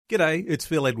G'day, it's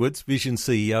Phil Edwards, Vision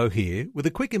CEO here, with a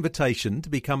quick invitation to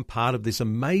become part of this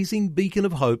amazing beacon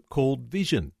of hope called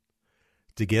Vision.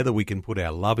 Together we can put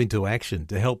our love into action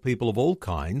to help people of all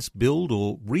kinds build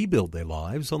or rebuild their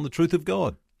lives on the truth of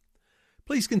God.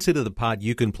 Please consider the part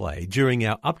you can play during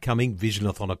our upcoming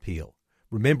Visionathon appeal,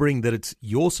 remembering that it's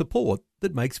your support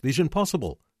that makes Vision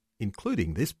possible,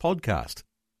 including this podcast.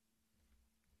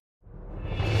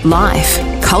 Life,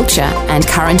 culture and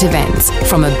current events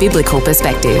from a biblical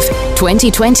perspective.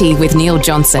 2020 with Neil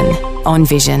Johnson on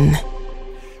Vision.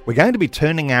 We're going to be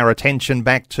turning our attention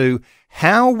back to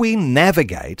how we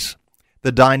navigate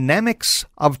the dynamics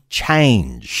of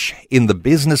change in the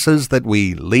businesses that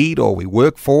we lead or we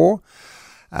work for,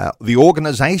 the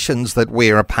organisations that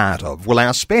we're a part of. Well,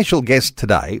 our special guest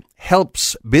today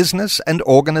helps business and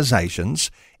organisations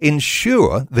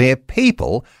ensure their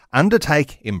people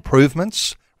undertake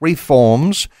improvements,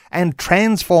 reforms and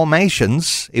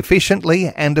transformations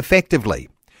efficiently and effectively.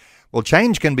 Well,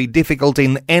 change can be difficult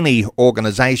in any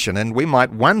organisation, and we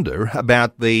might wonder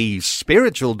about the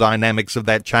spiritual dynamics of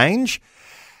that change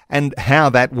and how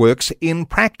that works in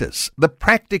practice, the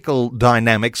practical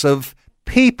dynamics of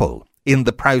people in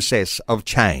the process of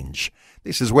change.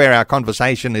 This is where our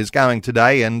conversation is going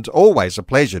today, and always a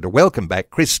pleasure to welcome back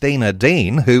Christina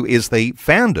Dean, who is the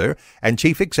founder and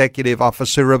Chief Executive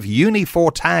Officer of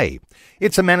Uniforte.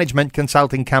 It's a management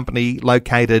consulting company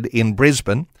located in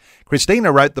Brisbane.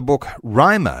 Christina wrote the book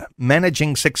Rhymer,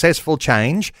 Managing Successful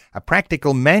Change, a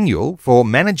practical manual for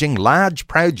managing large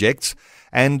projects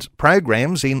and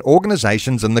programs in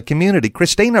organisations and the community.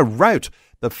 Christina wrote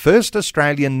the first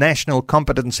Australian National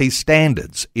Competency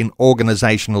Standards in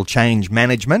Organisational Change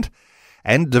Management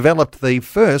and developed the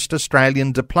first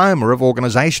Australian Diploma of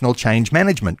Organisational Change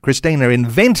Management. Christina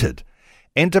invented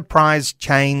enterprise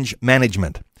change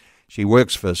management. She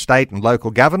works for state and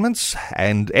local governments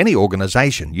and any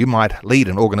organisation. You might lead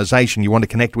an organisation, you want to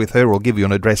connect with her, we'll give you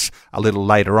an address a little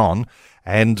later on.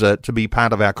 And to be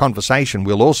part of our conversation,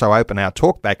 we'll also open our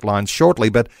talkback lines shortly.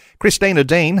 But Christina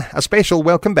Dean, a special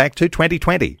welcome back to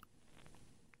 2020.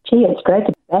 Gee, it's great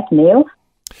to be back, Neil.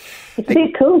 It's a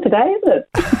bit cool today, isn't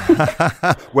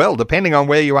it? Well, depending on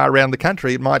where you are around the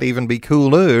country, it might even be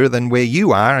cooler than where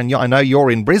you are. And I know you're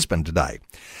in Brisbane today.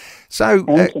 So,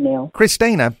 Thank you, Neil.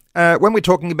 Christina, when we're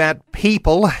talking about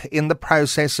people in the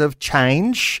process of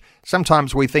change,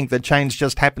 sometimes we think that change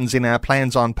just happens in our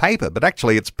plans on paper, but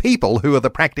actually it's people who are the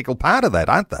practical part of that,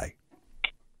 aren't they?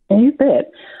 You bet.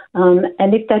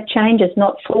 And if that change is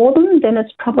not for them, then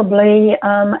it's probably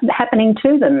happening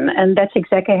to them, and that's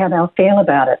exactly how they'll feel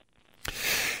about it.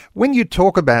 When you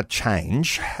talk about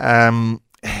change,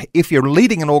 if you're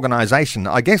leading an organisation,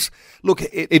 I guess, look,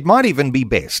 it might even be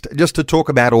best just to talk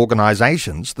about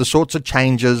organisations, the sorts of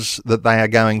changes that they are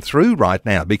going through right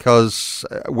now, because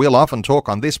we'll often talk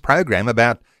on this program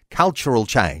about cultural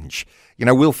change. You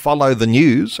know, we'll follow the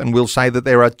news and we'll say that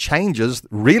there are changes,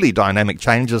 really dynamic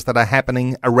changes that are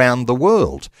happening around the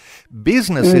world.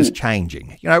 Business is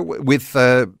changing. You know, with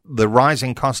the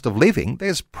rising cost of living,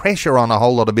 there's pressure on a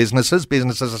whole lot of businesses.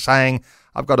 Businesses are saying,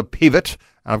 I've got to pivot,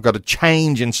 I've got to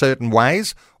change in certain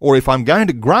ways, or if I'm going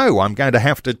to grow, I'm going to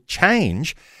have to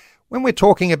change. When we're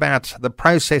talking about the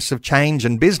process of change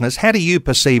in business, how do you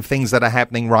perceive things that are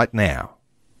happening right now?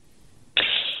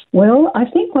 Well, I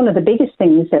think one of the biggest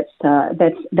things that's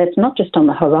not just on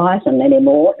the horizon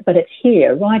anymore, but it's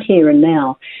here, right here and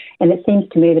now. And it seems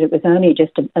to me that it was only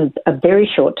just a very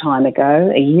short time ago,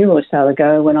 a year or so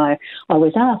ago, when I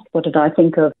was asked, what did I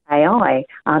think of AI,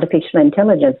 artificial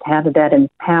intelligence? How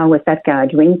was that going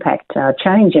to impact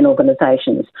change in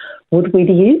organisations? Would we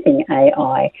be using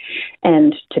AI?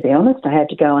 And to be honest, I had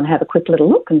to go and have a quick little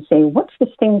look and see what's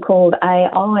this thing called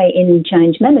AI in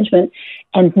change management,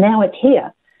 and now it's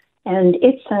here. And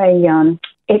it's a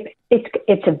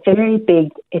very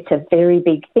big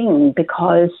thing,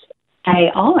 because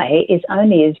AI is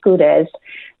only as good as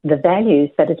the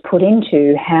values that it's put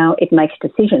into how it makes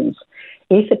decisions.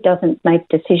 If it doesn't make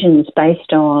decisions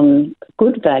based on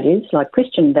good values, like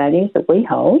Christian values that we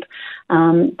hold,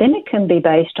 then it can be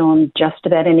based on just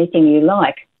about anything you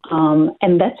like.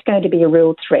 And that's going to be a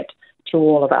real threat to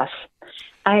all of us.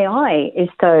 AI is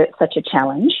such a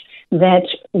challenge that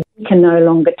we can no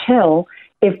longer tell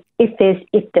if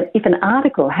an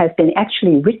article has been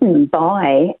actually written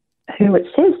by who it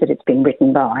says that it's been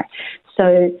written by.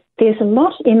 So there's a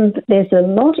lot in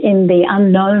the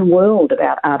unknown world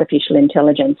about artificial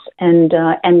intelligence, and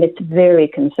it's very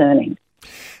concerning.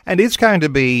 And it's going to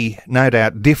be, no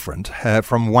doubt, different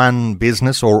from one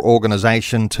business or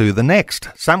organisation to the next.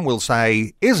 Some will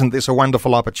say, isn't this a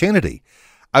wonderful opportunity?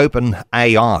 open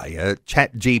AI,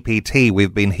 chat GPT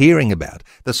we've been hearing about,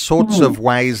 the sorts of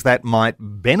ways that might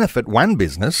benefit one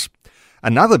business,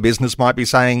 another business might be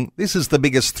saying, this is the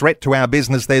biggest threat to our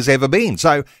business there's ever been.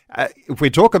 So if we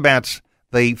talk about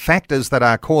the factors that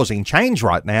are causing change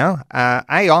right now,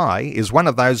 AI is one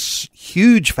of those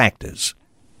huge factors.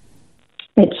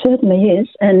 It certainly is.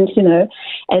 And,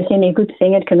 as any good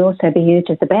thing, it can also be used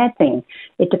as a bad thing.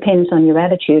 It depends on your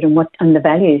attitude and the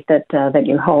values that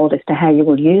you hold as to how you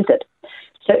will use it.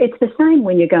 So it's the same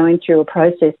when you're going through a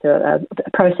process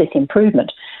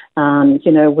improvement, where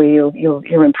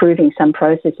you're improving some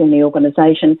process in the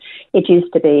organisation. It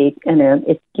used to be,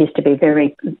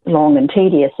 very long and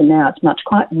tedious, and now it's much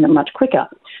quicker.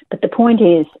 But the point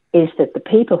is that the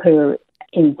people who are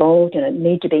involved in it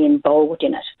need to be involved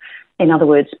in it. In other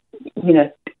words,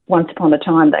 once upon a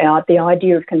time, the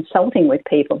idea of consulting with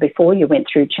people before you went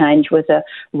through change was a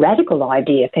radical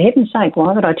idea. For heaven's sake,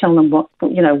 why would I tell them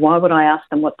why would I ask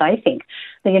them what they think?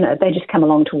 They just come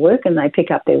along to work and they pick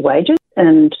up their wages.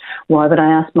 And why would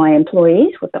I ask my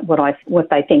employees what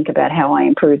they think about how I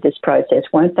improve this process?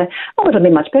 Won't they? Oh, it'll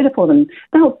be much better for them.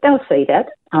 They'll see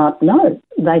that. No,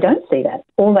 they don't see that.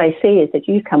 All they see is that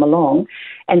you've come along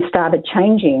and started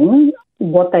changing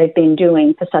what they've been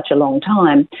doing for such a long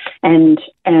time, and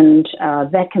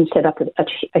that can set up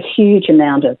a huge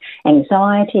amount of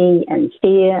anxiety and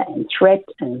fear and threat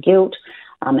and guilt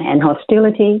and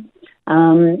hostility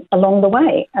along the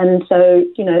way. And so,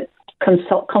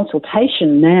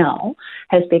 consultation now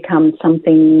has become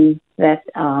something that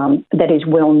is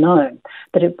well known,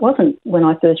 but it wasn't when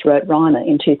I first wrote Rhymer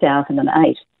in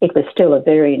 2008. It was still a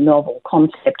very novel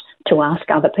concept to ask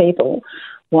other people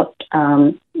what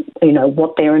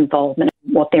their involvement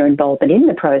in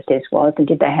the process was, and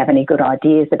did they have any good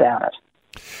ideas about it.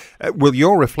 Well,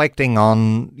 you're reflecting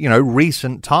on,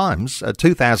 recent times.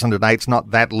 2008's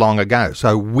not that long ago.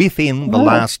 So within the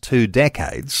last 2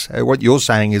 decades, what you're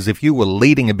saying is if you were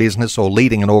leading a business or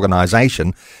leading an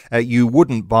organisation, you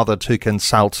wouldn't bother to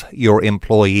consult your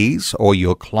employees or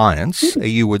your clients.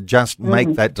 You would just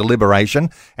make that deliberation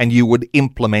and you would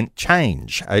implement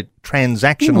change, a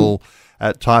transactional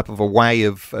type of a way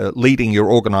of leading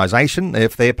your organisation.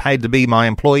 If they're paid to be my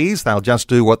employees, they'll just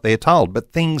do what they're told.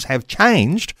 But things have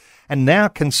changed, and now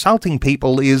consulting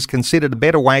people is considered a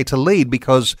better way to lead,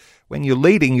 because when you're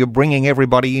leading, you're bringing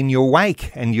everybody in your wake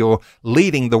and you're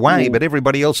leading the way, but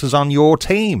everybody else is on your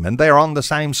team and they're on the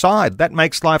same side. That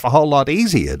makes life a whole lot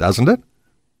easier, doesn't it?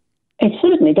 It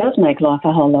certainly does make life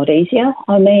a whole lot easier.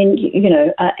 I mean,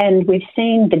 and we've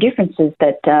seen the differences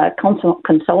that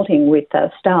consulting with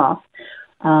staff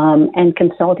and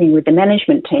consulting with the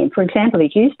management team. For example,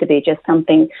 it used to be just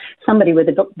somebody with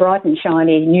a bright and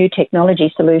shiny new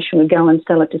technology solution would go and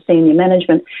sell it to senior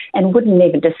management, and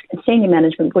senior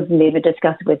management wouldn't even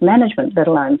discuss it with management, let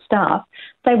alone staff.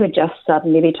 They would just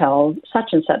suddenly be told, such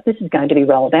and such, this is going to be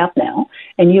rolled out now,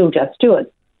 and you'll just do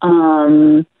it.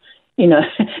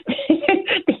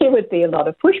 There would be a lot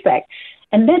of pushback,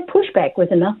 and that pushback was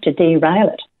enough to derail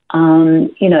it.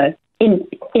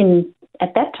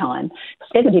 At that time,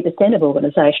 70% of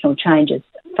organisational changes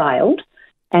failed,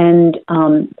 and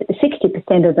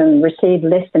 60% of them received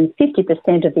less than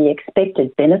 50% of the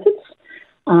expected benefits,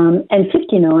 and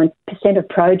 59% of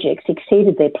projects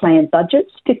exceeded their planned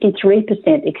budgets,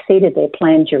 53% exceeded their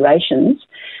planned durations,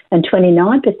 and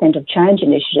 29% of change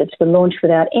initiatives were launched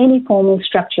without any formal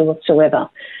structure whatsoever.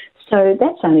 So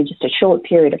that's only just a short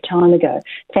period of time ago.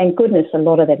 Thank goodness a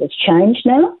lot of that has changed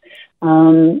now,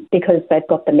 because they've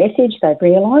got the message, they've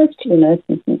realised,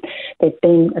 there's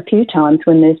been a few times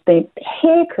when there's been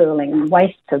hair-curling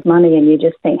wastes of money, and you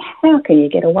just think, how can you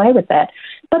get away with that?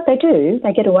 But they do.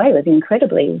 They get away with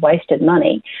incredibly wasted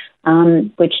money,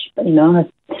 which,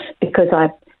 because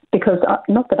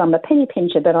not that I'm a penny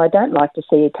pincher, but I don't like to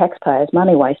see taxpayers'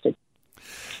 money wasted,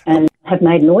 and have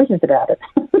made noises about it.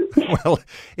 Well,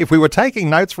 if we were taking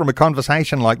notes from a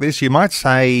conversation like this, you might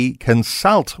say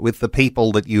consult with the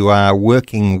people that you are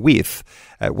working with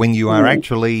when you are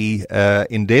actually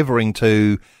endeavouring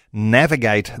to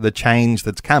navigate the change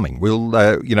that's coming.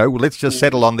 Let's just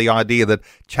settle on the idea that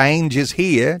change is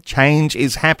here, change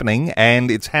is happening, and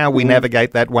it's how we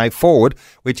navigate that way forward,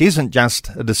 which isn't just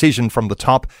a decision from the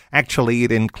top. Actually,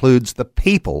 it includes the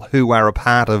people who are a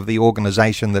part of the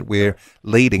organisation that we're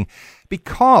leading,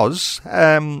 because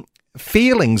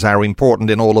feelings are important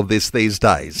in all of this these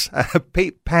days.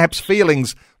 Perhaps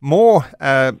feelings more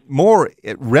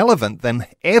relevant than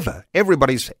ever.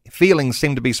 Everybody's feelings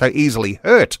seem to be so easily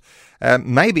hurt.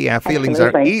 Maybe our feelings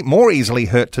are more easily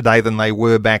hurt today than they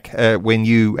were back when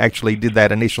you actually did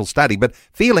that initial study. But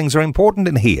feelings are important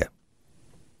in here.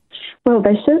 Well,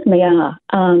 they certainly are.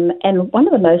 And one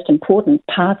of the most important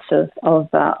parts of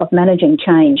managing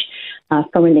change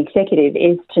from an executive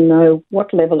is to know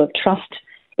what level of trust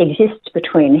exists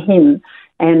between him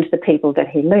and the people that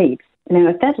he leads. Now,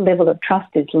 if that level of trust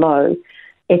is low,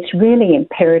 it's really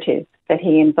imperative that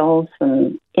he involves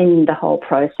them in the whole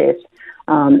process.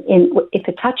 If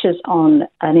it touches on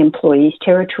an employee's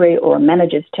territory or a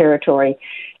manager's territory,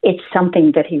 it's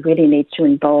something that he really needs to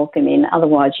involve them in.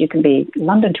 Otherwise, you can be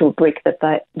lumbered to a brick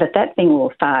that thing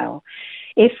will fail.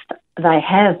 If they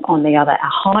have, on the other, a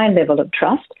high level of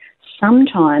trust,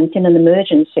 sometimes in an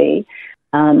emergency,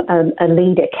 a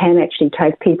leader can actually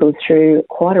take people through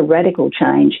quite a radical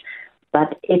change.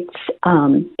 But it's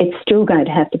still going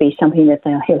to have to be something that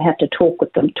he'll have to talk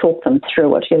them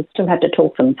through it. He'll still have to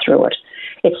talk them through it.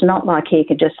 It's not like he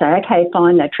could just say, okay,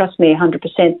 fine, they trust me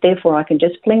 100%, therefore I can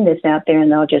just fling this out there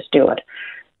and they'll just do it.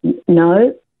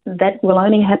 No, that will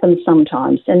only happen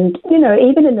sometimes. And,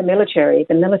 even in the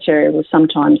military will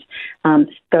sometimes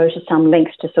go to some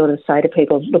lengths to sort of say to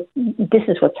people, look, this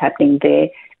is what's happening there.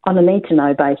 On a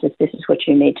need-to-know basis, this is what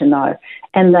you need to know.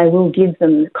 And they will give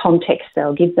them context.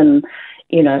 They'll give them,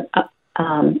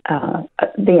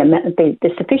 the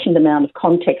sufficient amount of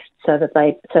context so that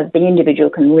the individual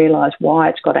can realise why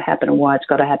it's got to happen and why it's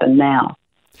got to happen now.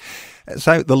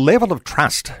 So the level of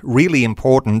trust, really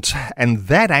important, and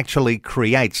that actually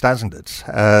creates, doesn't it,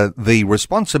 the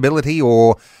responsibility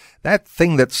or that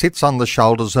thing that sits on the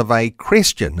shoulders of a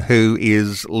Christian who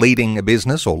is leading a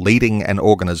business or leading an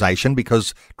organisation,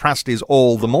 because trust is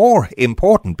all the more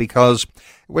important, because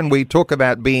when we talk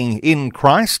about being in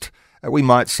Christ, we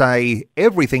might say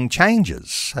everything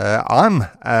changes.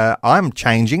 I'm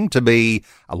changing to be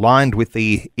aligned with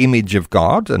the image of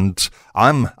God, and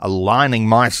I'm aligning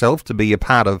myself to be a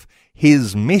part of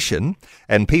His mission,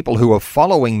 and people who are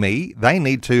following me, they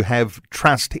need to have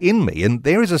trust in me. And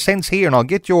there is a sense here, and I'll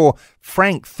get your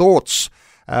frank thoughts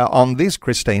on this,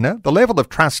 Christina. The level of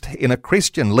trust in a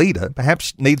Christian leader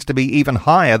perhaps needs to be even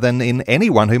higher than in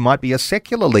anyone who might be a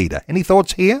secular leader. Any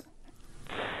thoughts here?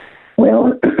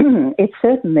 Well, it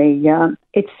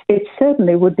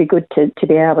certainly would be good to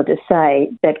be able to say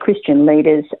that Christian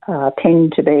leaders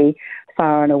tend to be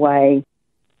far and away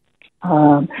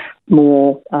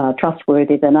more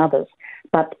trustworthy than others.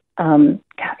 But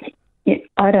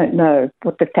I don't know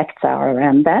what the facts are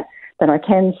around that, but I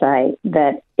can say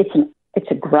that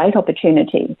it's a great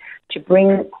opportunity to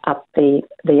bring up the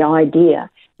idea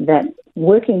that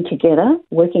working together,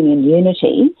 working in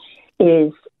unity,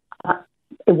 it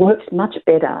works much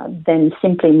better than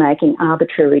simply making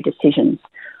arbitrary decisions.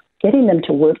 Getting them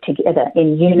to work together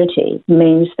in unity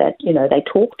means that,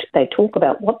 they talk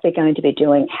about what they're going to be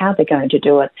doing, how they're going to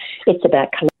do it. It's about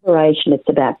collaboration, it's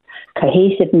about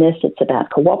cohesiveness, it's about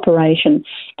cooperation,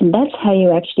 and that's how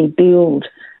you actually build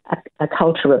a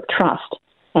culture of trust.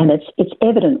 And it's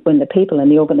evident when the people in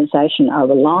the organisation are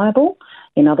reliable.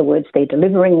 In other words, they're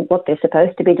delivering what they're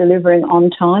supposed to be delivering on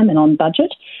time and on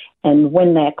budget. And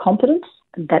when they're competent,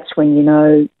 that's when you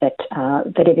know that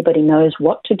everybody knows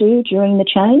what to do during the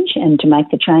change and to make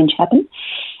the change happen.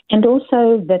 And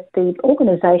also that the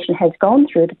organisation has gone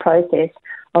through the process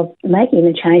of making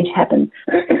the change happen,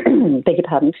 beg your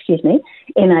pardon,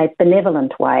 in a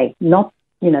benevolent way, not,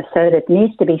 so that it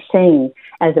needs to be seen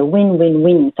as a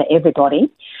win-win-win for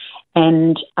everybody,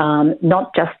 and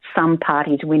not just some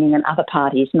parties winning and other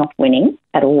parties not winning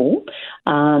at all,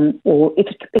 or if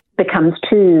it becomes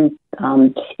too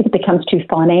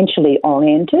financially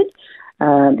oriented.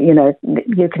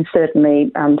 You can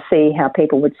certainly see how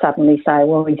people would suddenly say,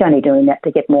 well, he's only doing that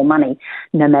to get more money,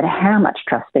 no matter how much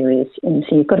trust there is. And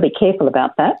so you've got to be careful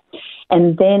about that.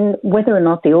 And then whether or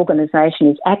not the organisation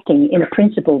is acting in a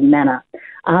principled manner.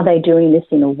 Are they doing this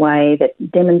in a way that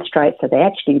demonstrates that they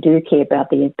actually do care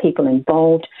about the people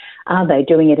involved? Are they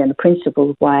doing it in a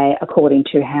principled way according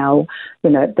to how,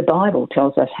 the Bible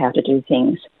tells us how to do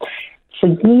things? For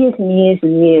years and years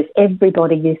and years,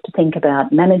 everybody used to think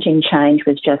about managing change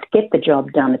was just get the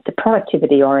job done. It's a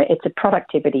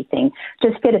productivity thing.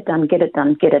 Just get it done, get it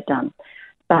done, get it done.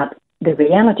 But the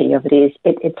reality of it is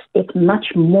it's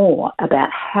much more about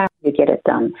how you get it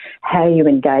done, how you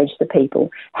engage the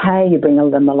people, how you bring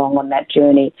them along on that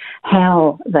journey,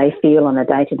 how they feel on a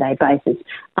day-to-day basis.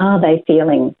 Are they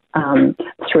feeling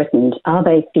threatened? Are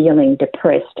they feeling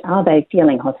depressed? Are they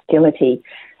feeling hostility?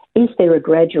 Is there a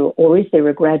gradual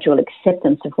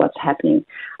acceptance of what's happening?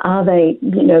 Are they,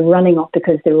 running off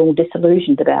because they're all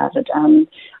disillusioned about it?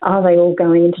 Are they all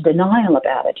going into denial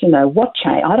about it? What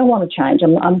change? I don't want to change.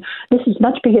 This is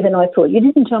much bigger than I thought. You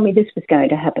didn't tell me this was going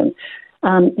to happen.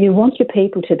 You want your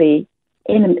people to be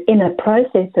in a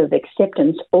process of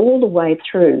acceptance all the way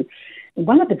through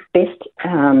one of the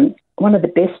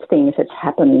best things that's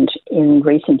happened in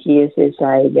recent years is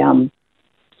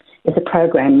a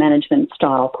program management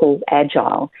style called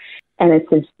Agile. And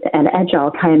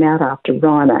Agile came out after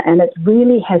Rhymer, and it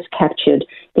really has captured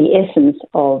the essence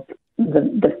of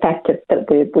the fact that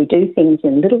we do things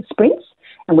in little sprints,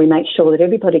 and we make sure that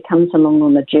everybody comes along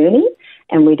on the journey,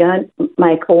 and we don't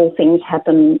make all things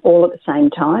happen all at the same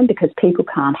time because people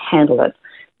can't handle it.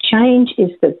 Change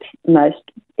is the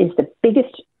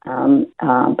biggest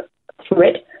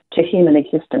threat to human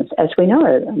existence, as we know.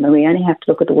 I mean, we only have to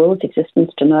look at the world's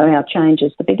existence to know how change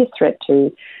is the biggest threat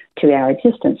to our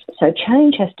existence. So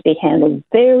change has to be handled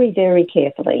very, very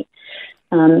carefully.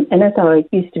 And as I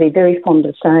used to be very fond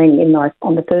of saying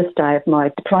on the first day of my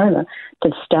diploma to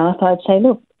the staff, I'd say,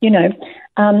 look,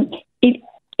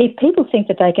 if people think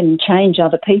that they can change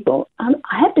other people, I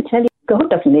have to tell you, God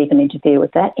doesn't even interfere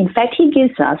with that. In fact, he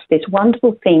gives us this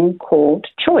wonderful thing called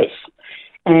choice.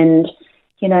 And,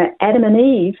 Adam and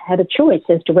Eve had a choice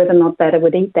as to whether or not they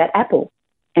would eat that apple.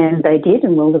 And they did,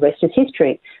 and well, the rest is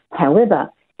history. However,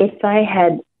 if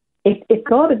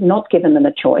God had not given them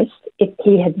a choice, if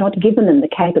he had not given them the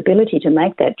capability to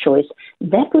make that choice,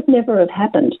 that would never have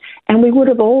happened. And we would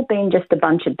have all been just a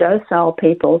bunch of docile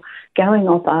people going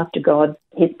off after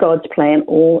God's plan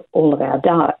all of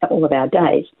our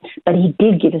days. But he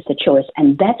did give us a choice,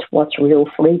 and that's what's real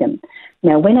freedom.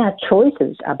 Now, when our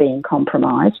choices are being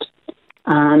compromised,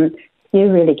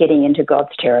 you're really getting into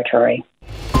God's territory.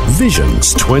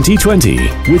 Visions 2020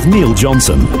 with Neil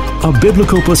Johnson. A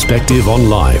biblical perspective on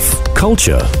life,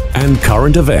 culture and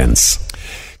current events.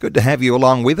 Good to have you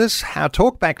along with us. Our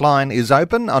talkback line is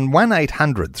open on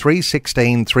 1800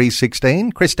 316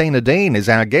 316. Christina Dean is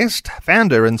our guest,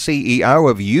 founder and CEO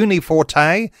of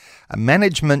Uniforte, a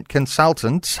management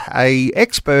consultant, an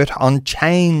expert on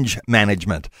change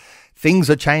management. Things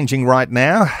are changing right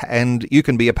now, and you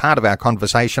can be a part of our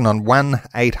conversation on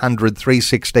 1800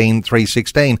 316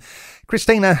 316.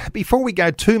 Christina, before we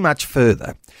go too much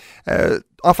further,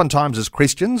 oftentimes as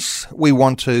Christians, we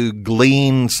want to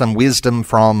glean some wisdom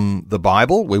from the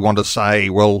Bible. We want to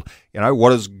say, well,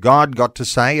 what has God got to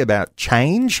say about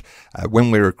change?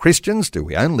 When we're Christians, do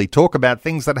we only talk about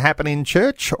things that happen in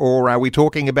church, or are we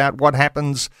talking about what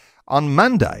happens on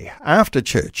Monday after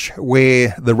church,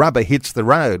 where the rubber hits the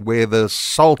road, where the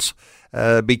salt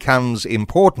becomes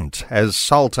important as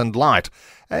salt and light?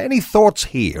 Any thoughts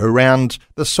here around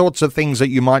the sorts of things that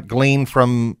you might glean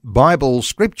from Bible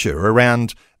scripture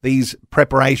around these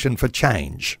preparation for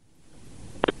change?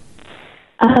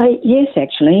 Yes,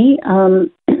 actually.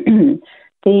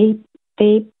 The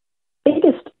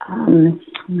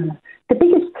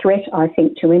biggest threat, I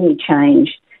think, to any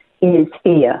change is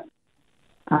fear.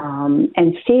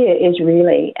 And fear is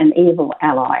really an evil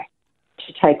ally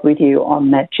to take with you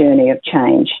on that journey of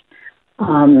change.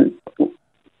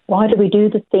 Why do we do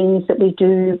the things that we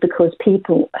do? Because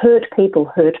people hurt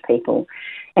people.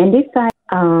 And if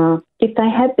they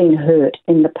have been hurt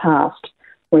in the past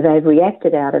where they've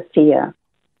reacted out of fear,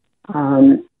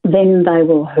 then they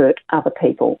will hurt other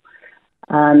people.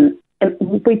 And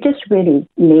we just really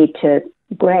need to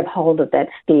grab hold of that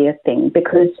fear thing,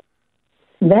 because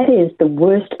that is the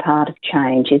worst part of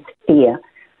change, is fear.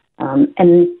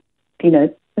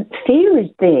 Fear is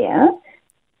there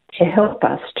to help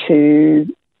us to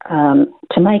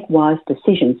make wise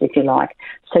decisions, if you like.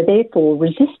 So therefore,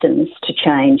 resistance to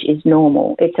change is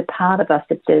normal. It's a part of us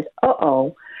that says,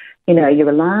 your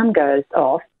alarm goes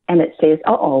off and it says,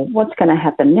 what's going to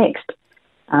happen next?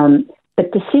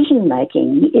 But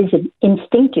decision-making is an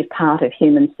instinctive part of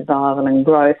human survival and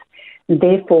growth.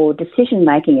 Therefore,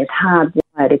 decision-making is hardwired.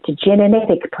 It's a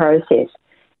genetic process,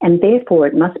 and therefore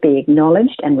it must be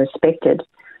acknowledged and respected.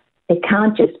 It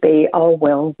can't just be,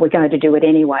 we're going to do it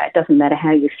anyway. It doesn't matter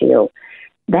how you feel.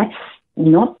 That's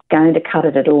not going to cut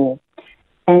it at all.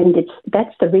 And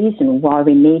that's the reason why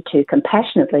we need to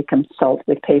compassionately consult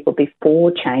with people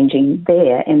before changing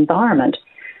their environment.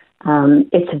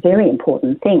 It's a very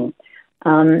important thing.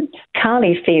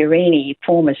 Carly Fiorini,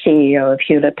 former CEO of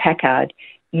Hewlett-Packard,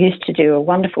 used to do a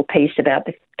wonderful piece about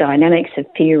the dynamics of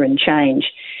fear and change.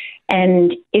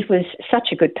 And it was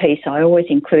such a good piece. I always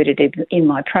included it in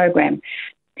my program.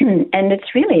 And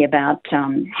it's really about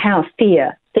how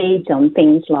fear feeds on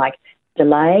things like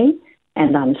delay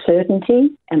and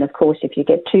uncertainty. And of course, if you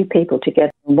get two people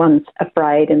together, one's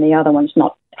afraid and the other one's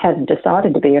hasn't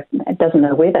decided to be, doesn't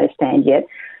know where they stand yet,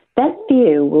 that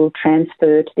fear will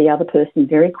transfer to the other person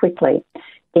very quickly.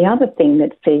 The other thing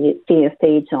that fear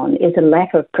feeds on is a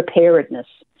lack of preparedness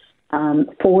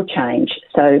for change.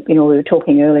 So, we were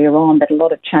talking earlier on that a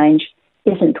lot of change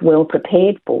isn't well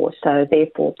prepared for. So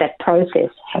therefore that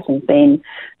process hasn't been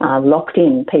locked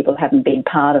in. People haven't been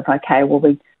part of, okay, well,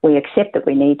 we accept that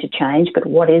we need to change, but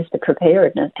what is the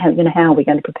preparedness? How are we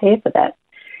going to prepare for that?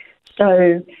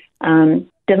 So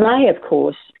delay, of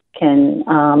course,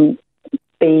 can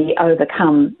be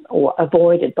overcome or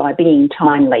avoided by being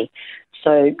timely.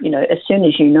 So, as soon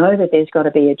as you know that there's got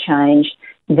to be a change,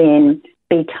 then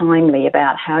be timely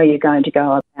about how you're going to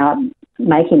go about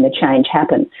making the change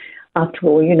happen. After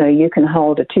all, you can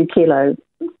hold a 2 kilo,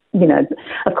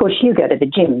 of course you go to the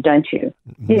gym, don't you?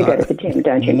 You go to the gym,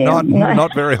 don't you, Neil?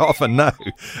 Not very often, no.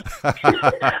 All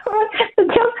right.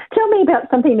 Tell me about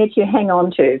something that you hang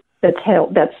on to that's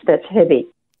heavy.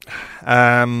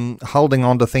 Holding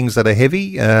on to things that are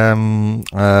heavy,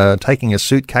 taking a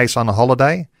suitcase on a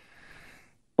holiday.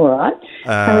 All right.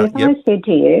 So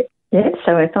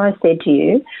if I said to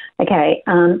you, okay,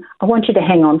 I want you to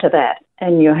hang on to that,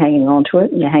 and you're hanging on to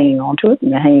it, and you're hanging on to it,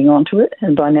 and you're hanging on to it,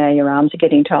 and by now your arms are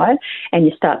getting tired, and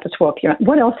you start to swap your.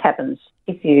 What else happens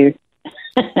if you?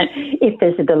 If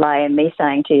there's a delay in me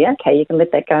saying to you, okay, you can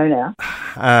let that go now.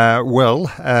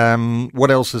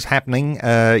 What else is happening?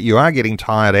 You are getting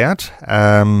tired out.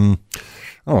 I'm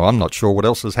not sure what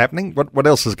else is happening. What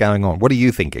else is going on? What are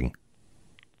you thinking?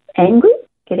 Angry?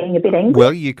 Getting a bit angry?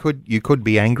 Well, you could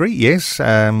be angry. Yes.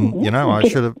 I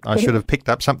should have picked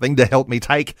up something to help me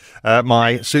take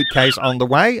my suitcase on the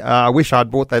way. I wish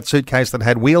I'd bought that suitcase that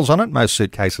had wheels on it. Most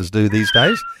suitcases do these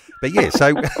days. But yeah,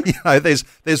 so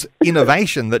there's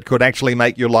innovation that could actually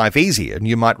make your life easier, and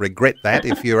you might regret that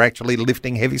if you're actually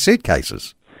lifting heavy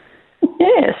suitcases.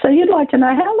 Yeah. So you'd like to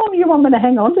know how long you want me to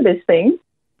hang on to this thing,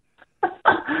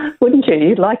 wouldn't you?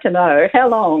 You'd like to know how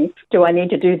long do I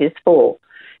need to do this for?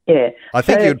 Yeah. I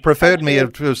think you'd preferred me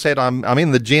to have said I'm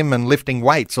in the gym and lifting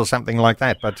weights or something like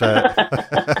that, but you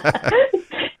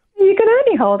can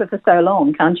only hold it for so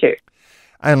long, can't you?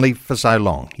 Only for so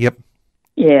long. Yep.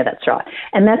 Yeah, that's right.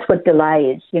 And that's what delay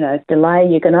is. Delay,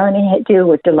 you can only deal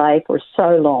with delay for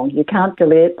so long. You can't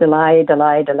delay.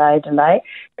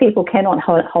 People cannot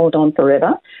hold on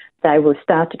forever. They will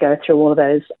start to go through all of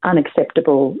those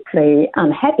unacceptably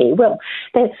unhappy. Well,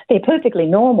 they're perfectly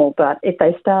normal, but if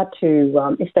they start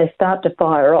to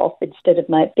fire off instead of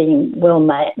being well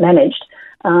managed,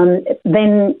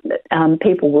 then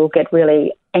people will get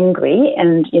really angry,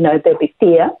 and there'll be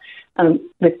fear.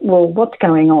 What's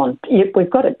going on? We've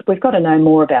got to know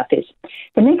more about this.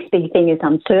 The next big thing is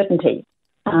uncertainty.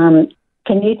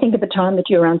 Can you think of a time that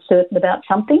you're uncertain about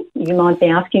something? You might be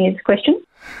asking you this question.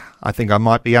 I think I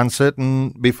might be uncertain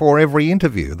before every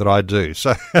interview that I do.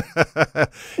 So,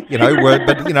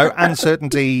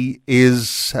 uncertainty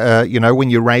is, when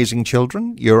you're raising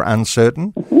children, you're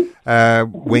uncertain.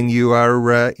 When you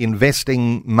are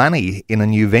investing money in a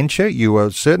new venture, you are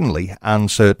certainly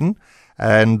uncertain.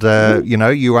 And,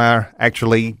 you are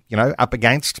actually, up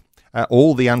against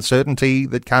all the uncertainty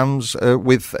that comes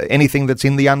with anything that's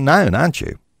in the unknown, aren't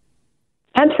you?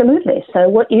 Absolutely. So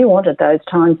what you want at those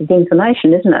times is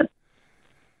information, isn't it?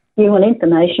 You want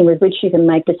information with which you can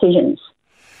make decisions.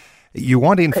 You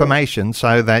want information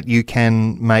so that you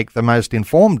can make the most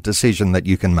informed decision that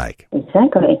you can make.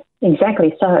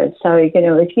 Exactly so. So,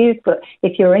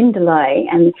 if you're in delay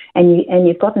and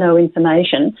you've got no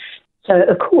information, so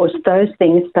of course those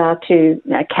things start to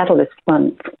catalyst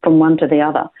one from one to the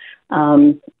other.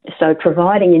 So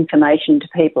providing information to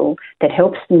people that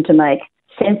helps them to make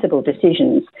sensible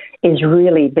decisions is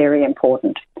really very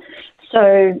important.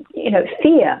 So,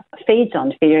 fear feeds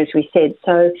on fear, as we said.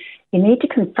 So you need to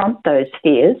confront those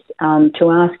fears,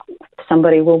 to ask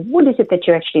somebody, well, what is it that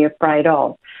you're actually afraid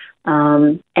of?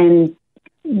 And,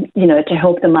 to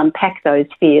help them unpack those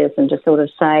fears and to sort of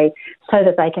say, so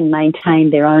that they can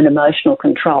maintain their own emotional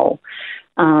control.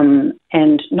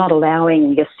 And not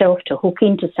allowing yourself to hook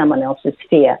into someone else's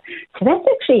fear. So that's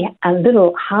actually a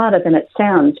little harder than it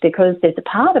sounds, because there's a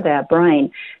part of our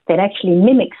brain that actually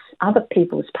mimics other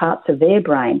people's parts of their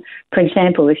brain. For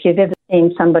example, if you've ever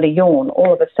seen somebody yawn,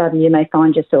 all of a sudden you may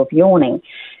find yourself yawning.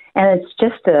 And it's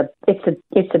just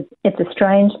it's a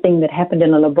strange thing that happened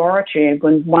in a laboratory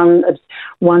when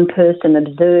one person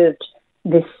observed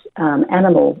this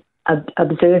animal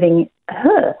observing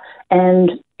her,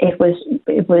 and it was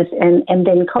and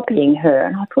then copying her,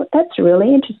 and I thought that's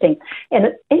really interesting.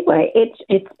 And anyway,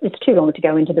 it's too long to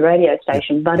go into the radio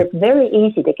station, but it's very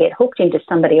easy to get hooked into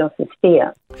somebody else's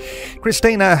fear.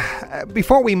 Christina,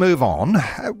 before we move on,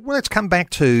 let's come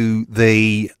back to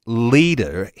the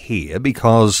leader here,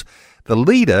 because the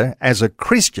leader, as a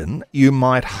Christian, you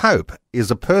might hope, is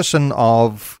a person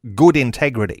of good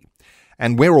integrity.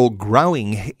 and we're all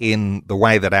growing in the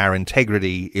way that our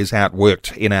integrity is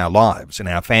outworked in our lives, in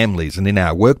our families and in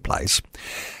our workplace.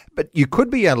 But you could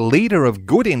be a leader of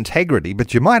good integrity,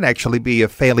 but you might actually be a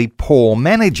fairly poor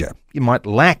manager. You might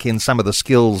lack in some of the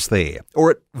skills there.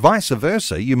 Or vice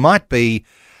versa, you might be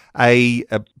a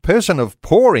person of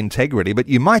poor integrity, but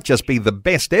you might just be the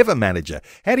best ever manager.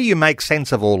 How do you make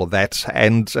sense of all of that,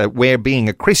 and where being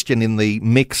a Christian in the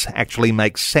mix actually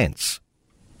makes sense?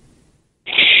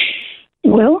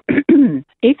 Well,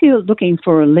 if you're looking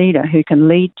for a leader who can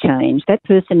lead change, that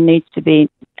person needs to be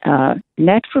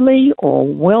naturally or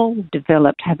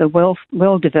well-developed, have a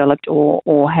well-developed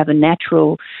or have a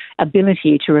natural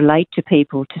ability to relate to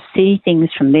people, to see things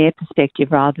from their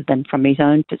perspective rather than from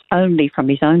only from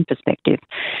his own perspective.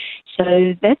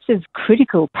 So that's a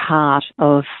critical part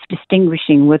of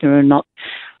distinguishing whether or not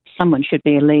someone should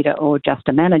be a leader or just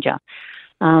a manager.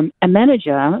 A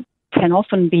manager can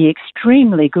often be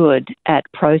extremely good at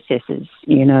processes,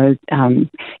 making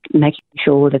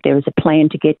sure that there is a plan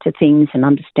to get to things and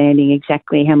understanding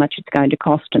exactly how much it's going to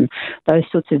cost, and those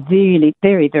sorts of really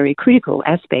very, very critical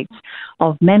aspects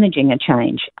of managing a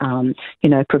change,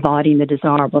 providing the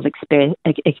desirable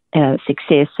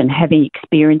success and having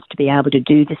experience to be able to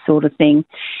do this sort of thing.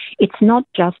 It's not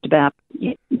just about,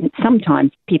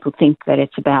 sometimes people think that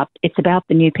it's about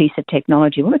the new piece of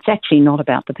technology. Well, it's actually not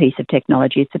about the piece of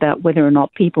technology. It's about whether or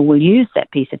not people will use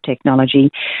that piece of technology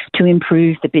to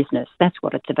improve the business. That's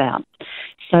what it's about.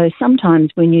 So sometimes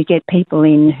when you get people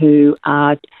in who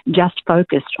are just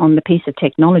focused on the piece of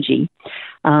technology,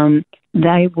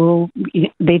 their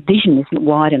vision isn't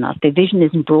wide enough, their vision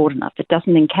isn't broad enough, it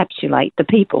doesn't encapsulate the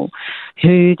people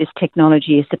who this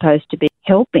technology is supposed to be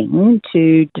helping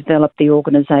to develop the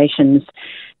organisation's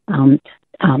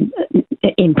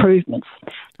improvements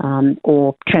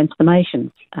or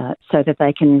transformations, so that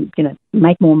they can,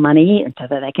 make more money, and so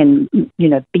that they can,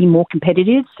 be more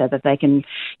competitive, so that they can,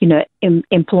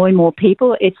 employ more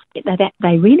people. It's that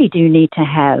they really do need to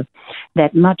have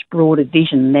that much broader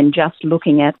vision than just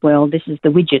looking at, well, this is the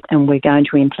widget and we're going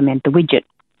to implement the widget.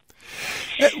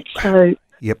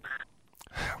 Yep.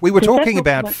 We were talking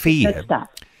about fear.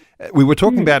 We were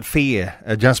talking about fear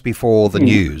just before the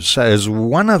news as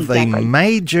one of the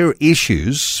major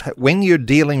issues when you're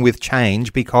dealing with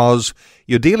change, because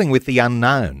you're dealing with the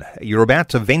unknown. You're about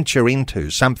to venture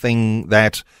into something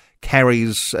that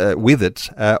carries with it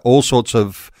all sorts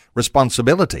of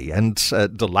responsibility and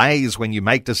delays when you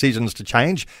make decisions to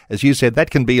change. As you said, that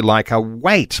can be like a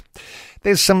weight.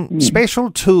 There's some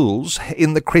special tools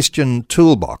in the Christian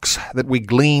toolbox that we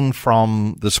glean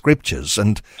from the scriptures.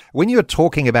 And when you're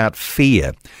talking about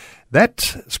fear, that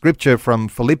scripture from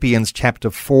Philippians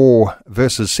chapter 4,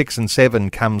 verses 6 and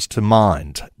 7 comes to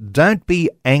mind. Don't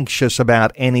be anxious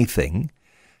about anything,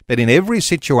 but in every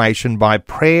situation by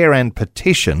prayer and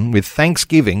petition with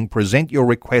thanksgiving present your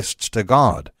requests to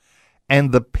God.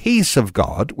 And the peace of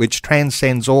God, which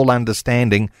transcends all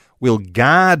understanding, will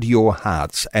guard your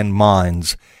hearts and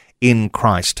minds in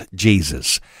Christ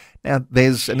Jesus. Now,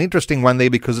 there's an interesting one there,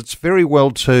 because it's very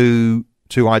well to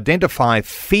identify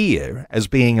fear as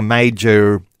being a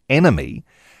major enemy,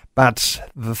 but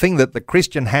the thing that the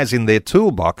Christian has in their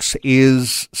toolbox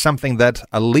is something that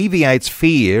alleviates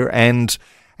fear and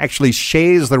actually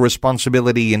shares the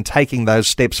responsibility in taking those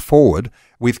steps forward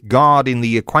with God in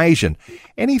the equation.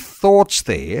 Any thoughts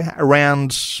there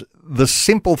around the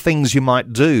simple things you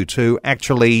might do to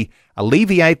actually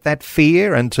alleviate that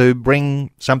fear and to bring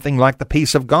something like the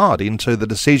peace of God into the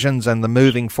decisions and the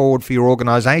moving forward for your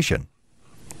organisation?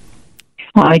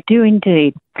 I do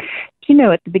indeed.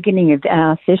 At the beginning of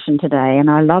our session today, and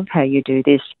I love how you do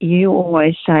this, you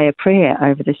always say a prayer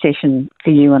over the session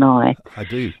for you and I. I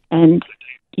do. And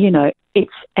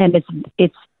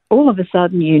it's all of a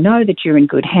sudden you know that you're in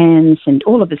good hands, and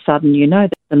all of a sudden you know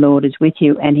that the Lord is with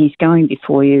you and He's going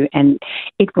before you, and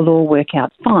it will all work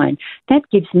out fine. That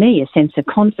gives me a sense of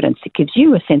confidence. It gives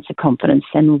you a sense of confidence,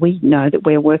 and we know that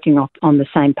we're working on the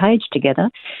same page together,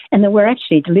 and that we're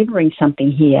actually delivering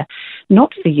something here,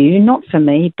 not for you, not for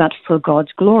me, but for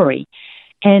God's glory.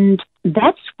 And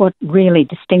that's what really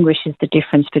distinguishes the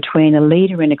difference between a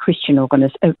leader in a Christian or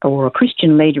a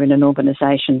Christian leader in an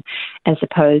organisation as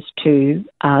opposed to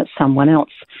someone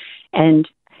else. And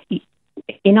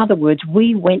in other words,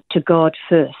 we went to God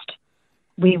first.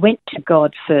 We went to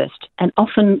God first. And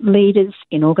often leaders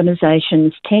in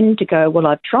organisations tend to go, well,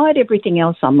 I've tried everything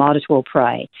else, I might as well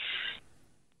pray.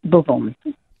 Boom.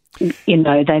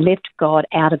 They left God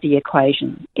out of the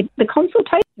equation. The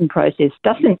consultation process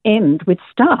doesn't end with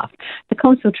staff. The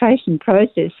consultation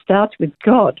process starts with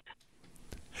God.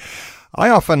 I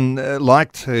often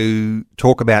like to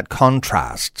talk about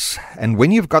contrasts, and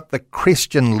when you've got the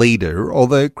Christian leader or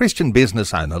the Christian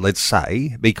business owner, let's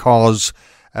say, because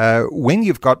when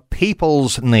you've got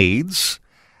people's needs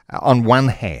on one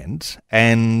hand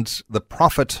and the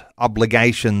profit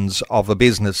obligations of a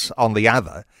business on the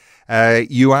other,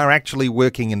 you are actually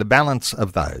working in the balance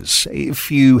of those. If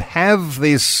you have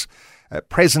this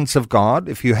presence of God,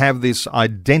 if you have this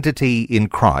identity in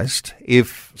Christ,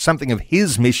 if something of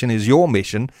His mission is your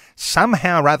mission,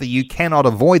 somehow or other you cannot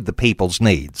avoid the people's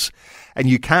needs. And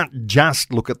you can't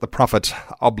just look at the profit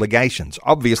obligations.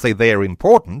 Obviously they're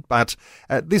important, but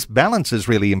this balance is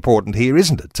really important here,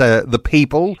 isn't it? The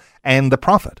people and the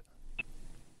profit.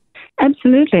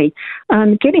 Absolutely.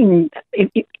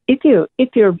 If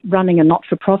you're running a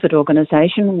not-for-profit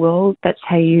organisation, well, that's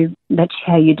how you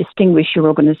distinguish your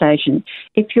organisation.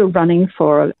 If you're running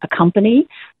a company,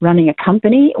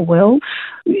 well,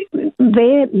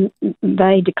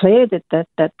 they declare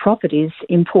that profit is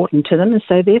important to them, and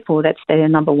so therefore that's their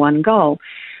number one goal.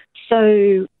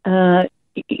 So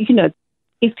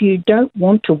if you don't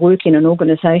want to work in an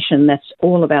organisation that's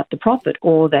all about the profit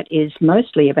or that is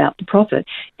mostly about the profit,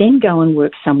 then go and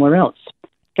work somewhere else.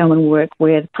 Go and work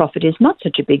where the profit is not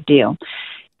such a big deal.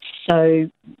 So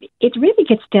it really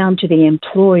gets down to the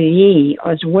employee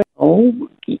as well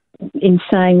in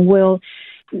saying, well,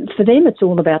 for them it's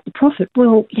all about the profit.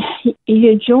 Well,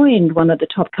 you joined one of the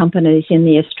top companies in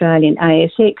the Australian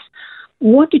ASX.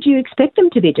 What did you expect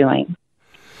them to be doing?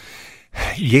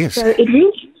 Yes. So it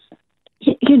really...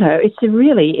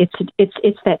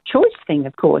 it's that choice thing,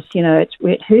 of course. It's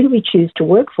who do we choose to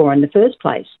work for in the first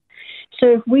place? So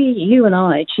if you and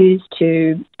I choose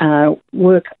to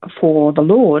work for the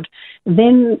Lord,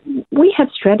 then we have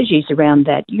strategies around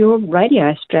that. Your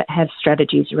radio have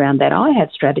strategies around that. I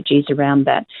have strategies around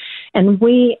that. And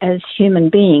we as human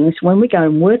beings, when we go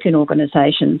and work in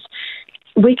organisations,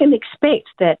 we can expect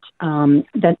that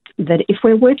if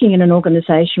we're working in an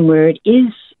organisation where it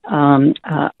is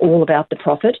all about the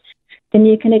profit, then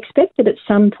you can expect that at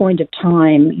some point of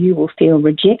time you will feel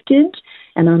rejected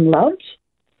and unloved,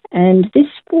 and this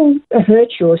will hurt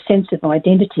your sense of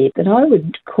identity. But I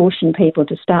would caution people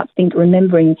to start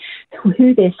remembering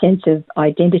who their sense of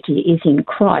identity is in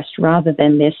Christ, rather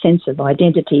than their sense of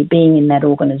identity being in that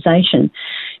organisation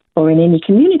or in any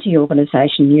community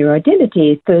organisation. Your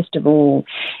identity, first of all,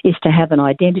 is to have an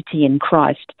identity in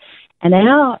Christ. And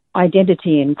our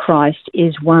identity in Christ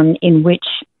is one in which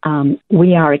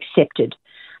we are accepted.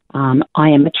 I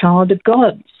am a child of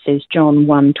God, says John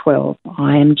 1:12.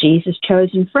 I am Jesus'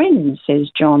 chosen friend, says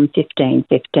John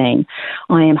 15:15.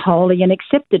 I am holy and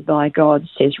accepted by God,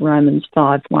 says Romans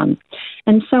 5:1,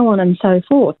 and so on and so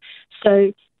forth.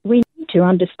 So we need to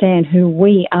understand who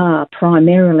we are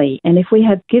primarily, and if we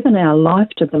have given our life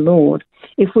to the Lord,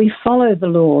 if we follow the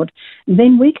Lord,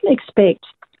 then we can expect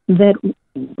that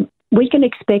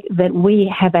we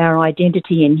have our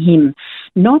identity in Him,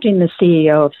 not in the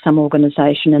CEO of some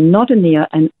organisation and not in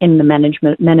the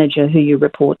management manager who you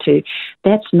report to.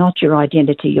 That's not your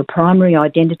identity. Your primary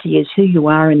identity is who you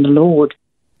are in the Lord.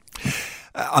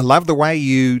 I love the way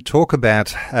you talk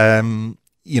about,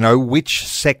 which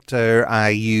sector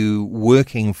are you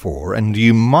working for, and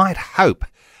you might hope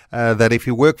that if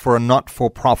you work for a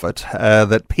not-for-profit,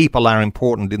 that people are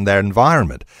important in their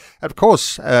environment. Of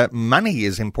course, money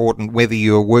is important whether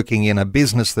you're working in a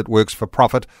business that works for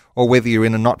profit or whether you're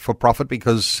in a not-for-profit,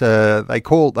 because they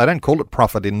don't call it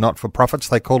profit in not-for-profits,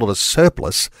 they call it a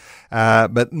surplus.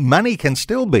 But money can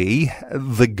still be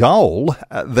the goal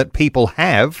that people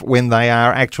have when they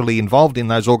are actually involved in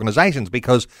those organisations,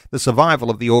 because the survival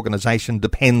of the organisation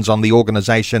depends on the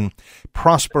organisation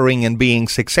prospering and being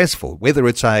successful, whether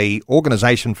it's a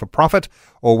organisation for profit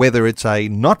or whether it's a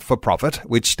not-for-profit,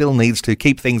 which still needs to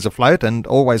keep things afloat and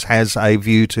always has a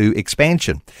view to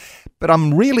expansion. But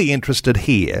I'm really interested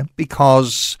here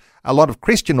because a lot of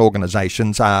Christian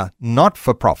organisations are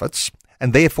not-for-profits,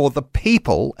 and therefore the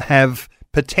people have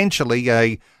potentially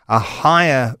a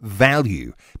higher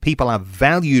value. People are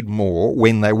valued more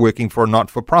when they're working for a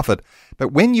not-for-profit.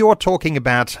 But when you're talking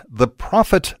about the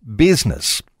profit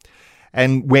business,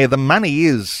 and where the money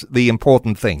is the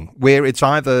important thing, where it's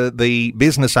either the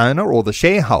business owner or the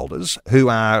shareholders who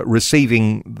are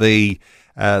receiving the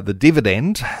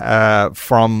dividend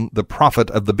from the profit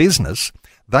of the business,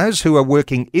 those who are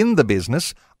working in the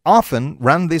business often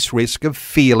run this risk of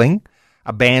feeling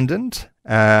abandoned,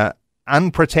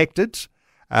 unprotected.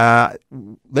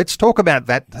 Let's talk about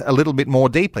that a little bit more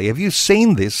deeply. Have you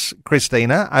seen this,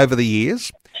 Christina, over the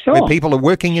years? Sure. When people are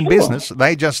working in business,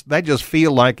 they just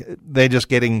feel like they're just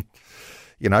getting,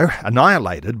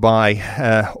 annihilated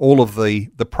by all of the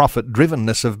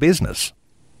profit-drivenness of business.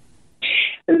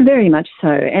 Very much so,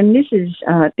 and this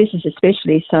is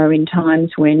especially so in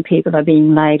times when people are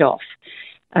being laid off,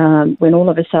 when all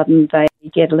of a sudden they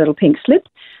get a little pink slip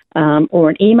or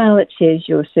an email that says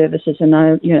your services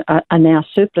are now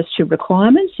surplus to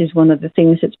requirements is one of the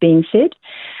things that's being said,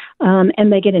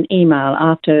 and they get an email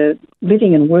after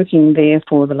living and working there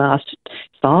for the last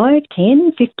 5,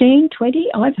 10, 15, 20.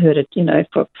 I've heard it,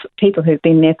 for people who've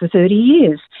been there for 30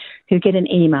 years who get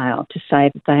an email to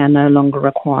say that they are no longer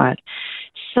required.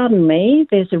 Suddenly,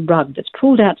 there's a rug that's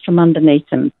pulled out from underneath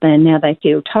them. Now they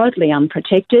feel totally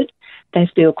unprotected. They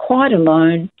feel quite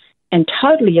alone and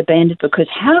totally abandoned because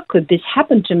how could this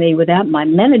happen to me without my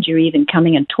manager even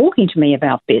coming and talking to me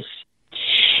about this?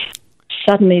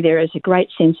 Suddenly, there is a great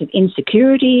sense of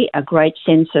insecurity, a great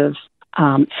sense of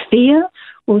fear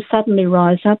will suddenly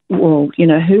rise up. Well,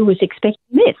 who was expecting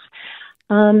this?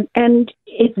 And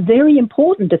it's very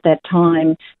important at that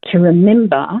time to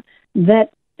remember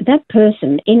that that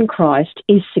person in Christ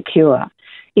is secure.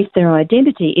 If their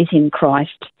identity is in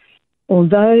Christ,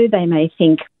 although they may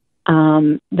think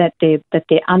that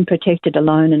they're unprotected,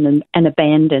 alone, and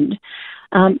abandoned,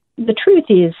 the truth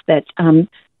is that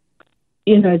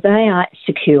they are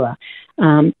secure.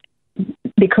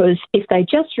 Because if they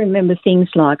just remember things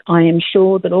like, I am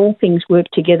sure that all things work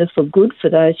together for good for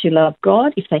those who love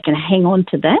God, if they can hang on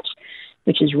to that,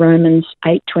 which is Romans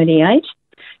 8:28,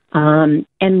 and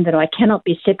that I cannot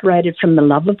be separated from the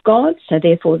love of God, so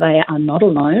therefore they are not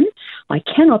alone. I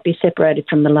cannot be separated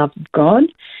from the love of God,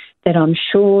 that I'm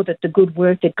sure that the good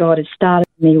work that God has started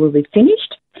in me will be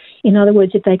finished. In other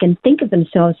words, if they can think of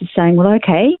themselves as saying, well,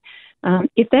 okay,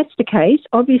 if that's the case,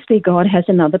 obviously God has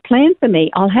another plan for me.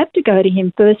 I'll have to go to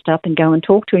him first up and go and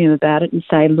talk to him about it and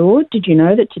say, Lord, did you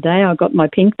know that today I got my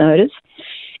pink notice?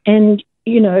 And,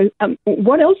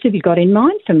 what else have you got in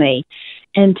mind for me?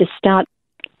 And to start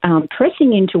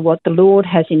pressing into what the Lord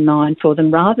has in mind for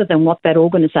them rather than what that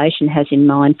organisation has in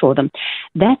mind for them.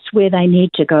 That's where they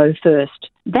need to go first.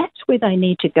 That's where they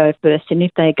need to go first. And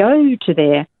if they go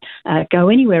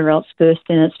anywhere else first,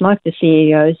 then it's like the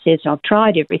CEO says, I've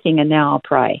tried everything and now I'll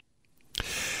pray.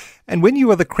 And when you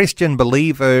are the Christian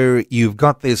believer, you've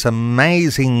got this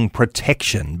amazing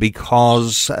protection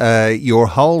because your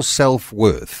whole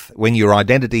self-worth, when your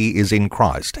identity is in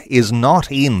Christ, is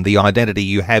not in the identity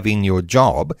you have in your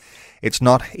job. It's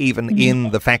not even in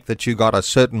the fact that you got a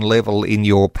certain level in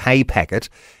your pay packet.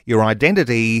 Your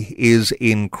identity is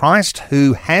in Christ,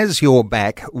 who has your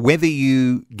back, whether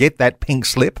you get that pink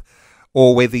slip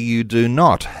or whether you do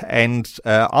not. And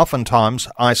oftentimes,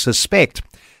 I suspect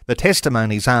the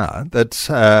testimonies are that,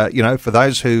 for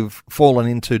those who've fallen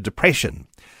into depression,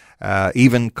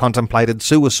 even contemplated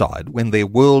suicide, when their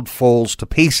world falls to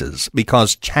pieces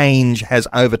because change has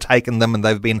overtaken them and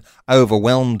they've been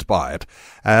overwhelmed by it,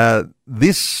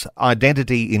 this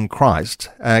identity in Christ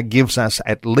gives us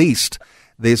at least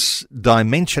this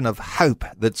dimension of hope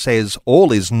that says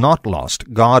all is not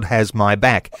lost. God has my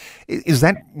back. Is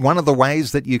that one of the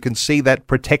ways that you can see that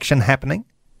protection happening?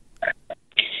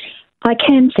 I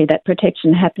can see that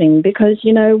protection happening because,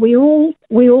 we all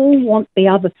want the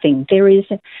other thing. There is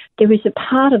a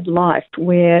part of life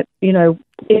where,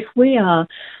 if we're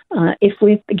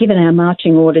given our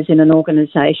marching orders in an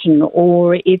organisation,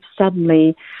 or if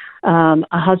suddenly a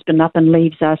husband up and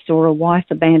leaves us, or a wife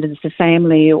abandons the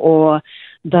family, or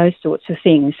those sorts of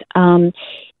things,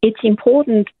 it's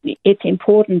important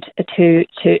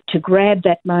to grab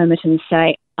that moment and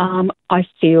say, I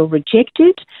feel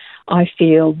rejected, I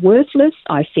feel worthless,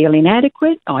 I feel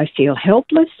inadequate, I feel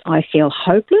helpless, I feel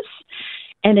hopeless.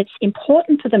 And it's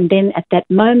important for them then at that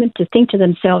moment to think to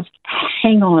themselves,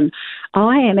 hang on,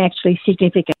 I am actually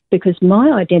significant because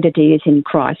my identity is in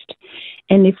Christ.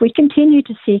 And if we continue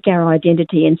to seek our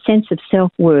identity and sense of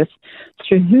self-worth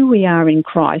through who we are in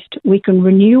Christ, we can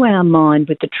renew our mind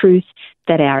with the truth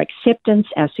that our acceptance,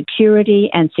 our security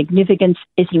and significance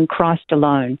is in Christ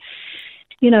alone.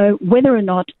 Whether or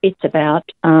not it's about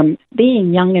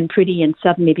being young and pretty and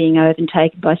suddenly being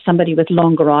overtaken by somebody with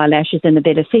longer eyelashes and a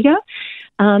better figure,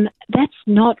 that's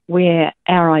not where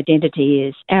our identity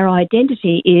is. Our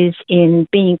identity is in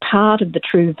being part of the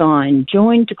true vine,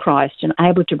 joined to Christ and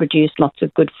able to produce lots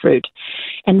of good fruit.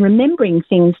 And remembering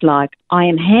things like, I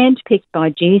am handpicked by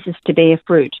Jesus to bear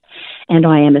fruit, and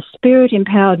I am a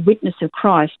Spirit-empowered witness of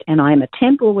Christ, and I am a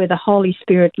temple where the Holy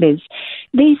Spirit lives.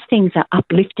 These things are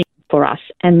uplifting for us,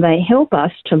 and they help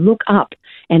us to look up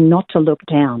and not to look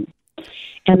down.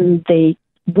 And the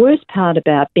worst part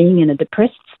about being in a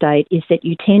depressed state is that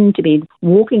you tend to be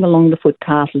walking along the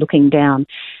footpath looking down.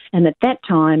 And at that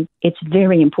time, it's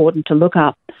very important to look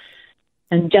up.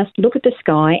 and just look at the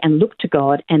sky and look to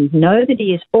God and know that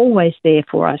He is always there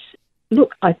for us.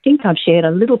 Look, I think I've shared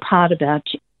a little part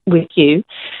with you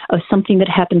of something that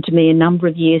happened to me a number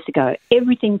of years ago.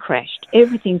 Everything crashed.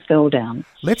 Everything fell down.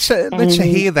 Let's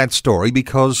hear that story,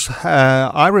 because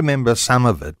I remember some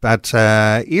of it, but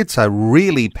it's a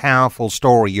really powerful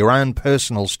story, your own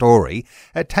personal story.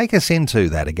 Take us into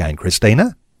that again,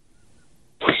 Christina.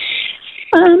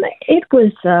 It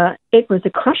was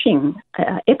a crushing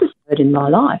episode in my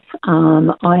life.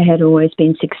 I had always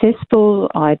been successful.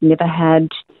 I'd never had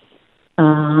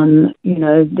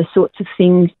the sorts of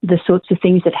things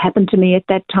that happened to me at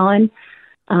that time.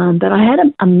 But I had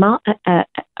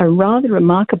a rather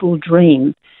remarkable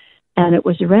dream, and it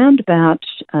was around about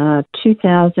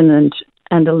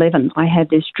 2011. I had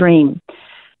this dream,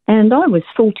 and I was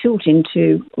full tilt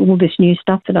into all this new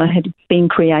stuff that I had been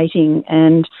creating,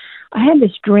 and I had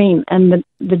this dream, and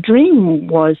the dream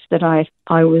was that I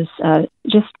was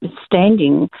just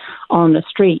standing on the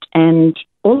street, and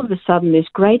all of a sudden this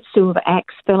great silver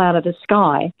axe fell out of the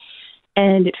sky,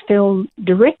 and it fell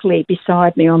directly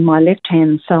beside me on my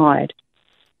left-hand side.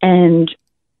 And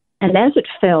as it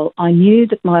fell, I knew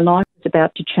that my life was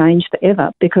about to change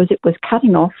forever, because it was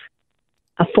cutting off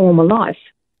a former life.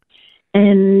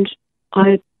 And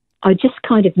I just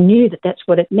kind of knew that that's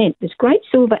what it meant, this great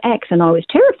silver axe, and I was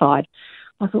terrified.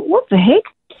 I thought, what the heck?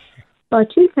 By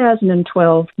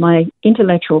 2012, my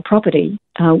intellectual property,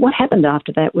 what happened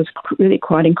after that was really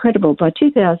quite incredible. By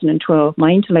 2012,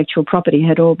 my intellectual property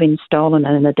had all been stolen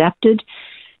and adapted,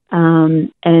 by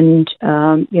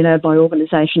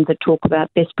organisations that talk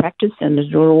about best practice, and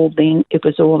it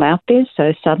was all out there.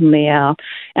 So suddenly our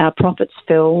profits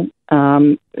fell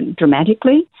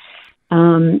dramatically.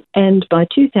 And by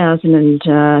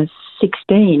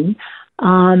 2016,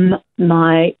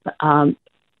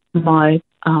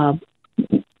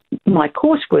 my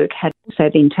coursework had also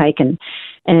been taken,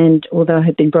 and although it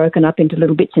had been broken up into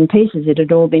little bits and pieces, it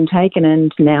had all been taken,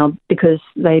 and now, because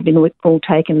they've been all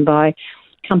taken by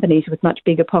companies with much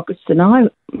bigger pockets than I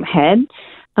had,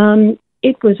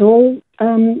 it was a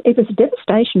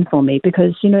devastation for me,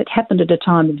 because, it happened at a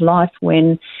time of life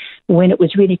when it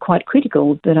was really quite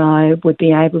critical that I would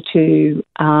be able to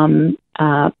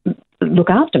look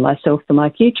after myself for my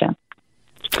future.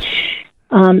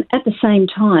 At the same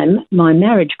time, my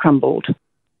marriage crumbled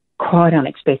quite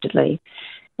unexpectedly,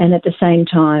 and at the same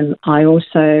time, I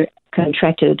also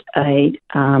contracted a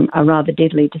rather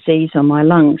deadly disease on my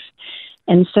lungs.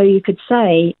 And so you could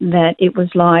say that it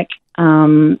was like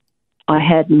I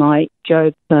had my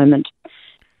Job moment.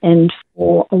 And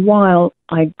for a while,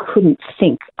 I couldn't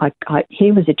think.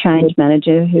 Here was a change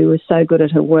manager who was so good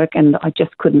at her work, and I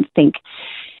just couldn't think.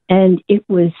 And it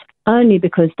was only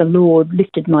because the Lord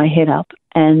lifted my head up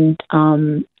and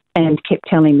kept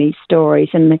telling me stories.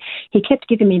 And He kept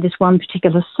giving me this one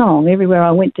particular song. Everywhere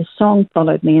I went, this song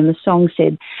followed me, and the song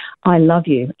said, "I love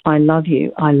you, I love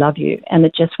you, I love you." And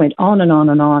it just went on and on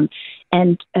and on.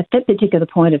 And at that particular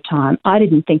point of time, I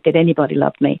didn't think that anybody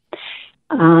loved me.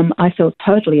 I felt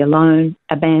totally alone,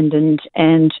 abandoned,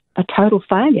 and a total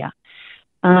failure.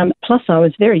 Plus, I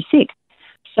was very sick.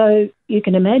 So you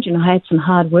can imagine I had some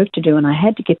hard work to do, and I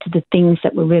had to get to the things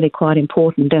that were really quite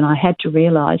important, and I had to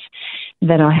realise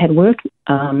that I had worked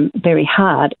very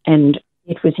hard, and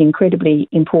it was incredibly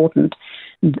important.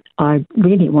 I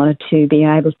really wanted to be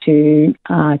able to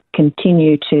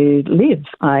continue to live.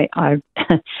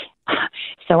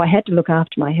 So I had to look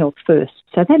after my health first.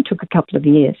 So that took a couple of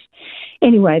years.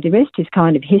 Anyway, the rest is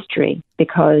kind of history,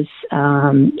 because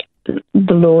the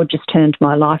Lord just turned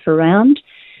my life around,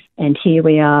 and here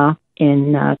we are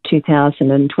in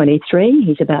 2023.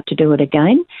 He's about to do it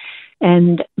again,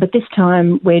 but this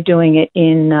time we're doing it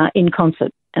in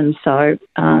concert, and so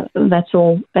that's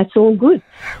all good.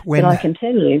 But I can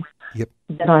tell you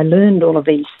that I learned all of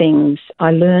these things.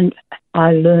 I learned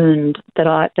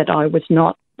that I was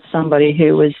not somebody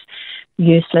who was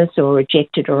useless or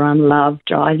rejected or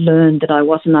unloved. I learned that I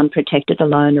wasn't unprotected,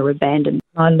 alone, or abandoned.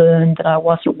 I learned that I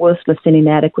wasn't worthless and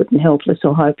inadequate and helpless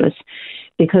or hopeless,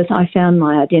 because I found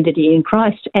my identity in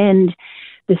Christ, and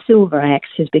the silver axe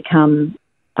has become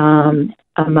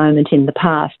a moment in the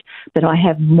past. But I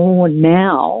have more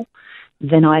now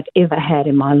than I've ever had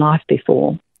in my life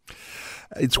before.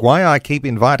 It's why I keep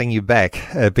inviting you back,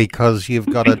 because you've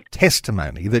got a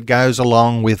testimony that goes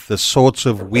along with the sorts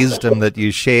of wisdom that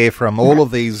you share from all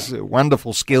of these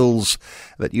wonderful skills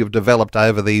that you've developed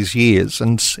over these years.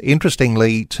 And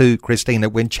interestingly, too, Christina,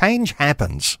 when change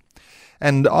happens,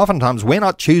 and oftentimes we're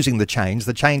not choosing the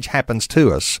change happens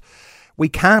to us, we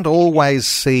can't always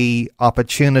see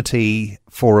opportunity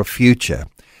for a future.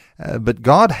 But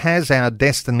God has our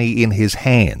destiny in His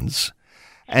hands.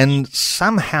 And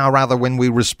somehow or other, when we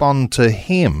respond to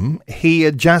him, he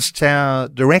adjusts our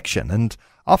direction. And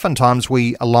oftentimes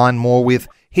we align more with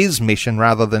his mission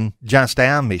rather than just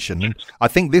our mission. And I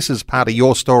think this is part of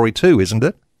your story too, isn't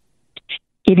it?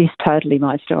 It is totally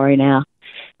my story now.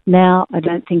 Now I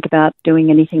don't think about doing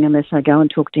anything unless I go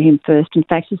and talk to him first. In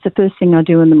fact, it's the first thing I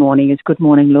do in the morning is, good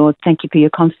morning, Lord. Thank you for your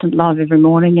constant love every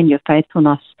morning and your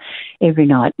faithfulness every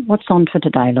night. What's on for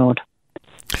today, Lord?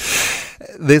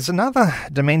 There's another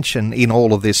dimension in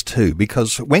all of this too,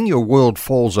 because when your world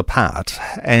falls apart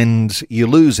and you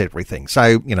lose everything,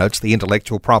 so, it's the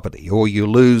intellectual property, or you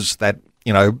lose that,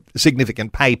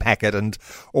 significant pay packet,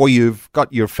 or you've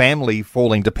got your family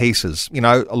falling to pieces,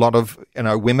 a lot of,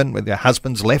 women with their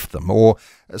husbands left them, or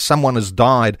someone has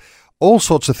died, all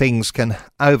sorts of things can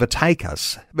overtake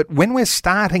us. But when we're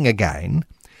starting again,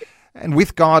 and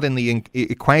with God in the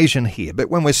equation here, but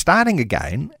when we're starting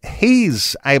again,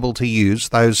 he's able to use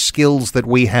those skills that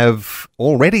we have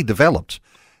already developed,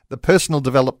 the personal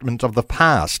development of the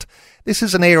past. This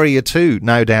is an area too,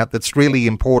 no doubt, that's really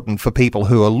important for people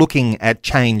who are looking at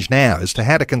change now, as to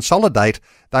how to consolidate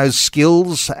those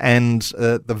skills and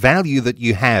the value that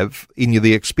you have in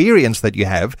the experience that you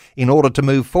have in order to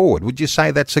move forward. Would you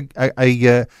say that's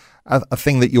a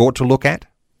thing that you ought to look at?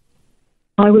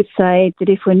 I would say that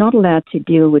if we're not allowed to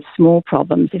deal with small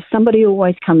problems, if somebody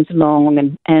always comes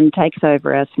along and takes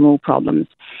over our small problems,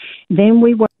 then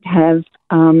we won't have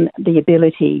the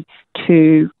ability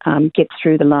to get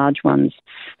through the large ones.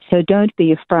 So don't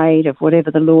be afraid of whatever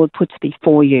the Lord puts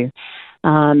before you.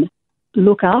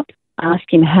 Look up.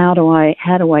 Ask him, how do I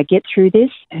get through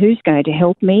this? Who's going to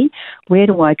help me? Where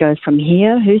do I go from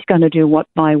here? Who's going to do what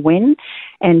by when?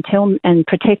 And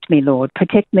protect me, Lord.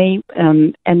 Protect me.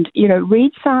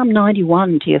 Read Psalm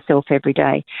 91 to yourself every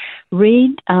day.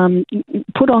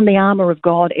 Put on the armour of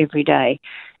God every day.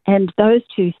 And those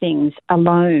two things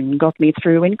alone got me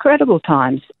through incredible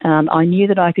times. I knew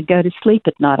that I could go to sleep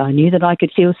at night. I knew that I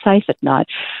could feel safe at night.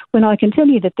 When I can tell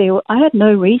you that I had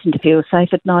no reason to feel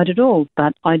safe at night at all,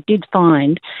 but I did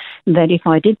find that if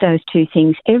I did those two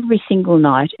things every single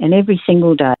night and every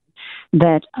single day,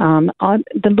 that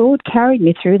the Lord carried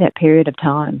me through that period of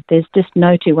time. There's just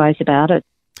no two ways about it.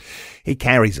 He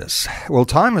carries us. Well,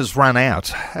 time has run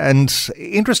out. And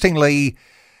interestingly,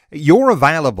 you're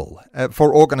available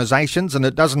for organisations, and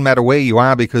it doesn't matter where you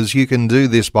are because you can do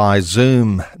this by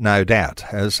Zoom, no doubt.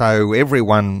 So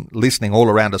everyone listening all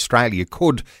around Australia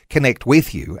could connect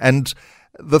with you. And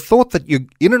the thought that you're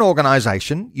in an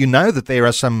organisation, you know that there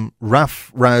are some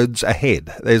rough roads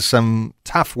ahead. There's some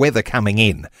tough weather coming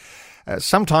in.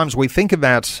 Sometimes we think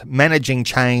about managing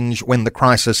change when the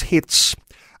crisis hits.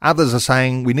 Others are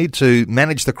saying we need to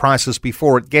manage the crisis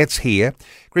before it gets here.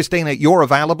 Christina, you're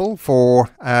available for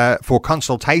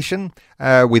consultation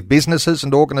with businesses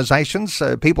and organisations.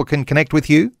 People can connect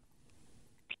with you?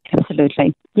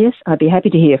 Absolutely. Yes, I'd be happy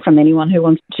to hear from anyone who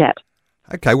wants to chat.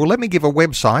 Okay, well, let me give a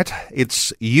website.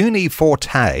 It's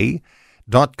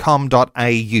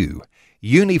uniforte.com.au.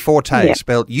 Uniforte,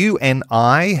 spelled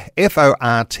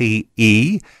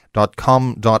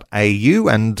uniforte.com.au,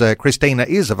 and Christina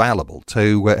is available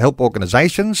to help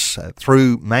organisations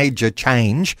through major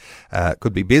change.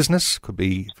 Could be business, could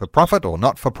be for profit or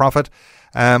not for profit.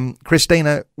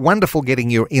 Christina, wonderful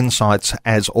getting your insights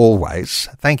as always.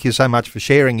 Thank you so much for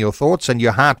sharing your thoughts and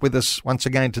your heart with us once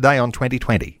again today on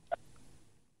 2020.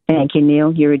 Thank you,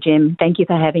 Neil. You're a gem. Thank you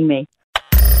for having me.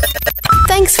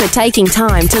 Thanks for taking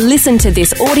time to listen to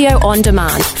this audio on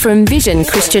demand from Vision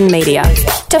Christian Media.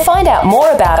 To find out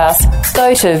more about us,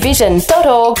 go to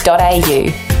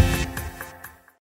vision.org.au.